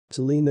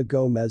Selena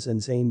Gomez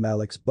and Zayn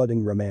Malik's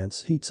budding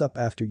romance heats up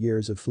after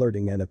years of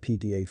flirting and a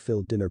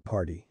PDA-filled dinner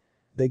party.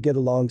 They get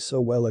along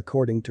so well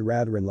according to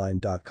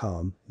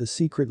RadarOnline.com. The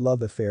secret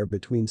love affair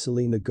between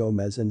Selena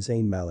Gomez and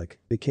Zayn Malik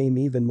became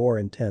even more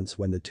intense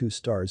when the two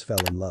stars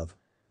fell in love.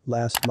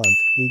 Last month,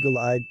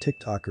 eagle-eyed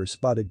TikTokers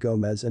spotted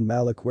Gomez and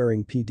Malik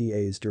wearing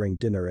PDAs during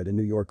dinner at a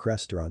New York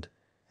restaurant.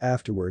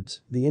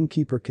 Afterwards, the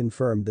innkeeper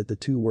confirmed that the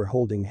two were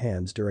holding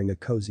hands during a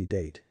cozy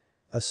date.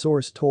 A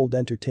source told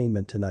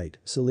Entertainment Tonight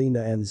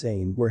Selena and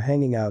Zayn were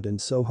hanging out in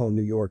Soho,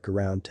 New York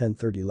around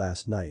 10:30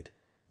 last night.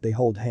 They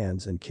hold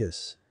hands and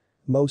kiss.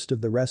 Most of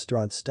the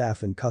restaurant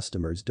staff and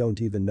customers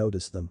don't even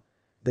notice them.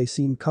 They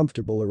seem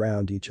comfortable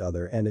around each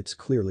other and it's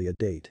clearly a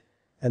date.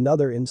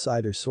 Another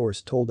insider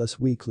source told Us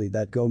Weekly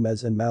that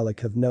Gomez and Malik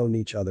have known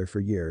each other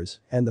for years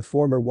and the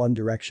former One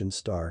Direction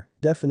star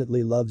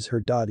definitely loves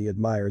her. He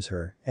admires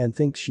her and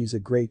thinks she's a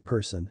great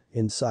person,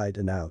 inside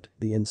and out,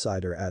 the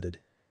insider added.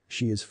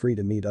 She is free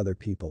to meet other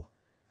people.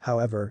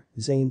 However,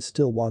 Zayn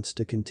still wants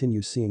to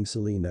continue seeing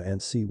Selena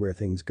and see where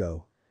things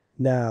go.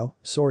 Now,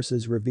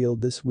 sources revealed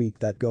this week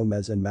that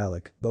Gomez and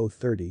Malik, both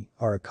 30,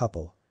 are a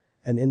couple.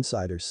 An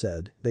insider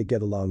said they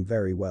get along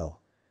very well.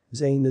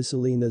 Zayn is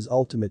Selena's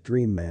ultimate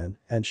dream man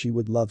and she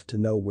would love to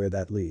know where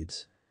that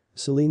leads.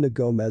 Selena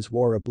Gomez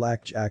wore a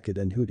black jacket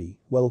and hoodie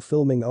while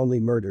filming Only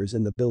Murders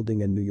in the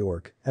Building in New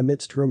York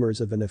amidst rumors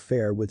of an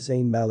affair with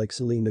Zayn Malik.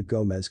 Selena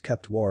Gomez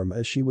kept warm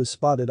as she was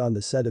spotted on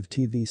the set of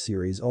TV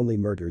series Only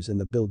Murders in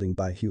the Building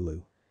by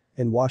Hulu.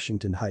 In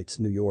Washington Heights,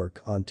 New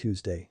York on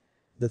Tuesday.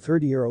 The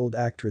 30-year-old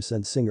actress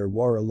and singer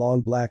wore a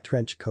long black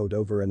trench coat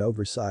over an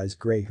oversized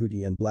gray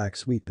hoodie and black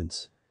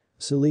sweatpants.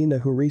 Selena,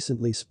 who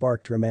recently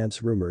sparked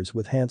romance rumors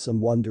with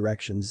handsome One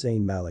Direction's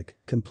Zayn Malik,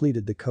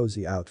 completed the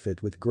cozy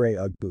outfit with gray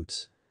Ugg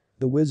boots.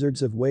 The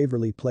Wizards of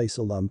Waverly Place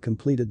alum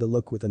completed the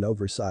look with an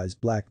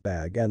oversized black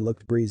bag and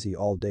looked breezy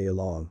all day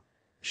long.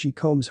 She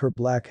combs her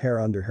black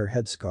hair under her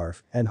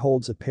headscarf and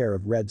holds a pair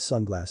of red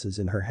sunglasses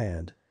in her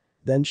hand.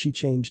 Then she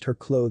changed her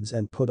clothes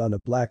and put on a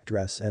black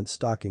dress and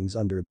stockings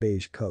under a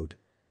beige coat.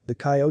 The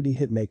Coyote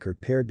hitmaker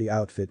paired the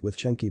outfit with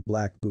chunky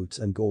black boots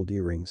and gold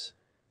earrings.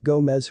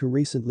 Gomez, who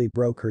recently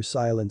broke her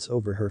silence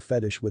over her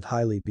fetish with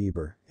Hailey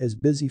Bieber, is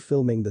busy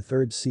filming the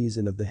third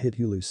season of the hit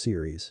Hulu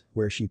series,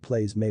 where she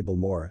plays Mabel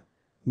Mora.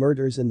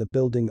 Murders in the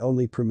Building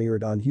only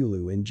premiered on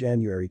Hulu in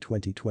January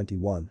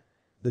 2021.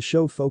 The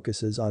show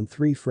focuses on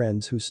three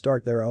friends who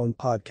start their own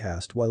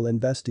podcast while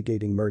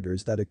investigating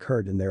murders that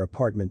occurred in their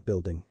apartment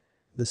building.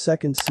 The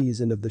second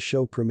season of the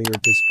show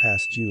premiered this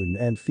past June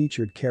and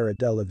featured Cara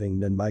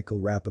Delevingne and Michael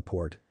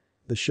Rappaport.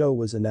 The show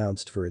was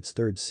announced for its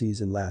third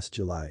season last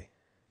July.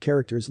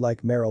 Characters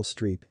like Meryl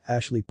Streep,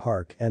 Ashley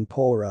Park and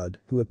Paul Rudd,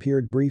 who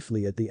appeared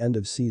briefly at the end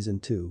of season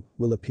 2,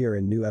 will appear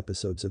in new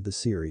episodes of the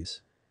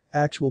series.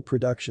 Actual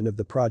production of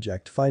the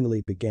project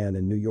finally began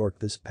in New York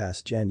this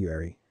past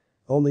January.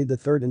 Only the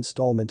third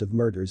installment of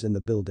Murders in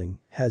the Building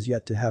has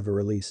yet to have a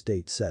release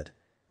date set.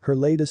 Her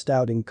latest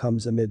outing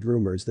comes amid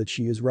rumors that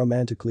she is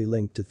romantically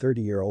linked to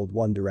 30-year-old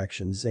One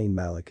Direction's Zayn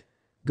Malik.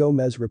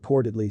 Gomez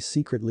reportedly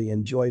secretly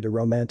enjoyed a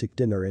romantic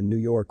dinner in New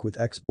York with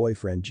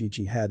ex-boyfriend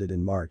Gigi Hadid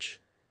in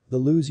March. The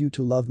Lose You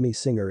to Love Me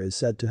singer is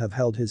said to have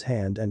held his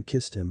hand and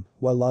kissed him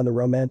while on a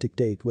romantic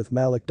date with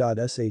Malik.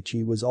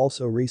 She was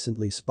also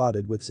recently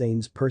spotted with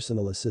Zayn's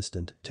personal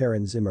assistant,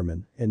 Taryn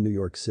Zimmerman, in New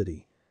York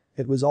City.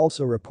 It was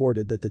also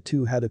reported that the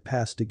two had a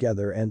past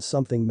together and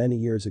something many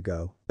years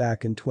ago,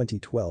 back in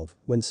 2012,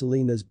 when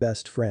Selena's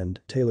best friend,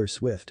 Taylor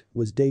Swift,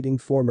 was dating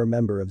former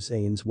member of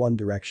Zayn's One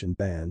Direction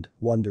band,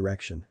 One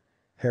Direction.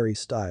 Harry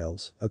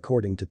Styles,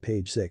 according to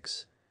Page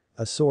 6.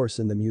 A source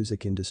in the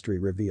music industry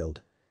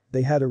revealed.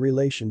 They had a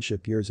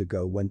relationship years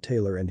ago when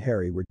Taylor and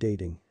Harry were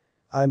dating.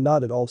 I'm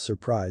not at all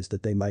surprised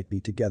that they might be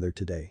together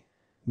today.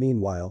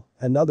 Meanwhile,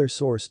 another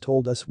source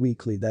told Us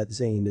Weekly that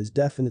Zayn is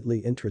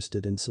definitely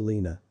interested in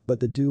Selena, but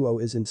the duo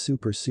isn't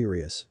super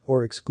serious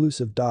or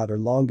exclusive. Her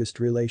longest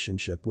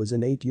relationship was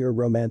an 8-year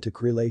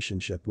romantic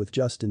relationship with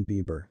Justin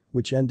Bieber,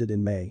 which ended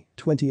in May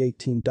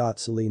 2018.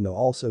 Selena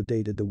also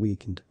dated The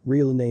Weeknd,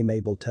 real name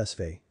Abel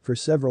Tesfaye, for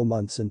several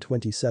months in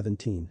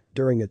 2017,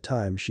 during a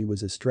time she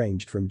was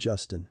estranged from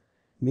Justin.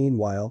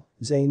 Meanwhile,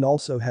 Zayn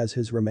also has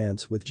his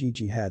romance with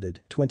Gigi Hadid,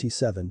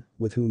 27,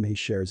 with whom he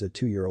shares a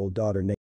 2-year-old daughter named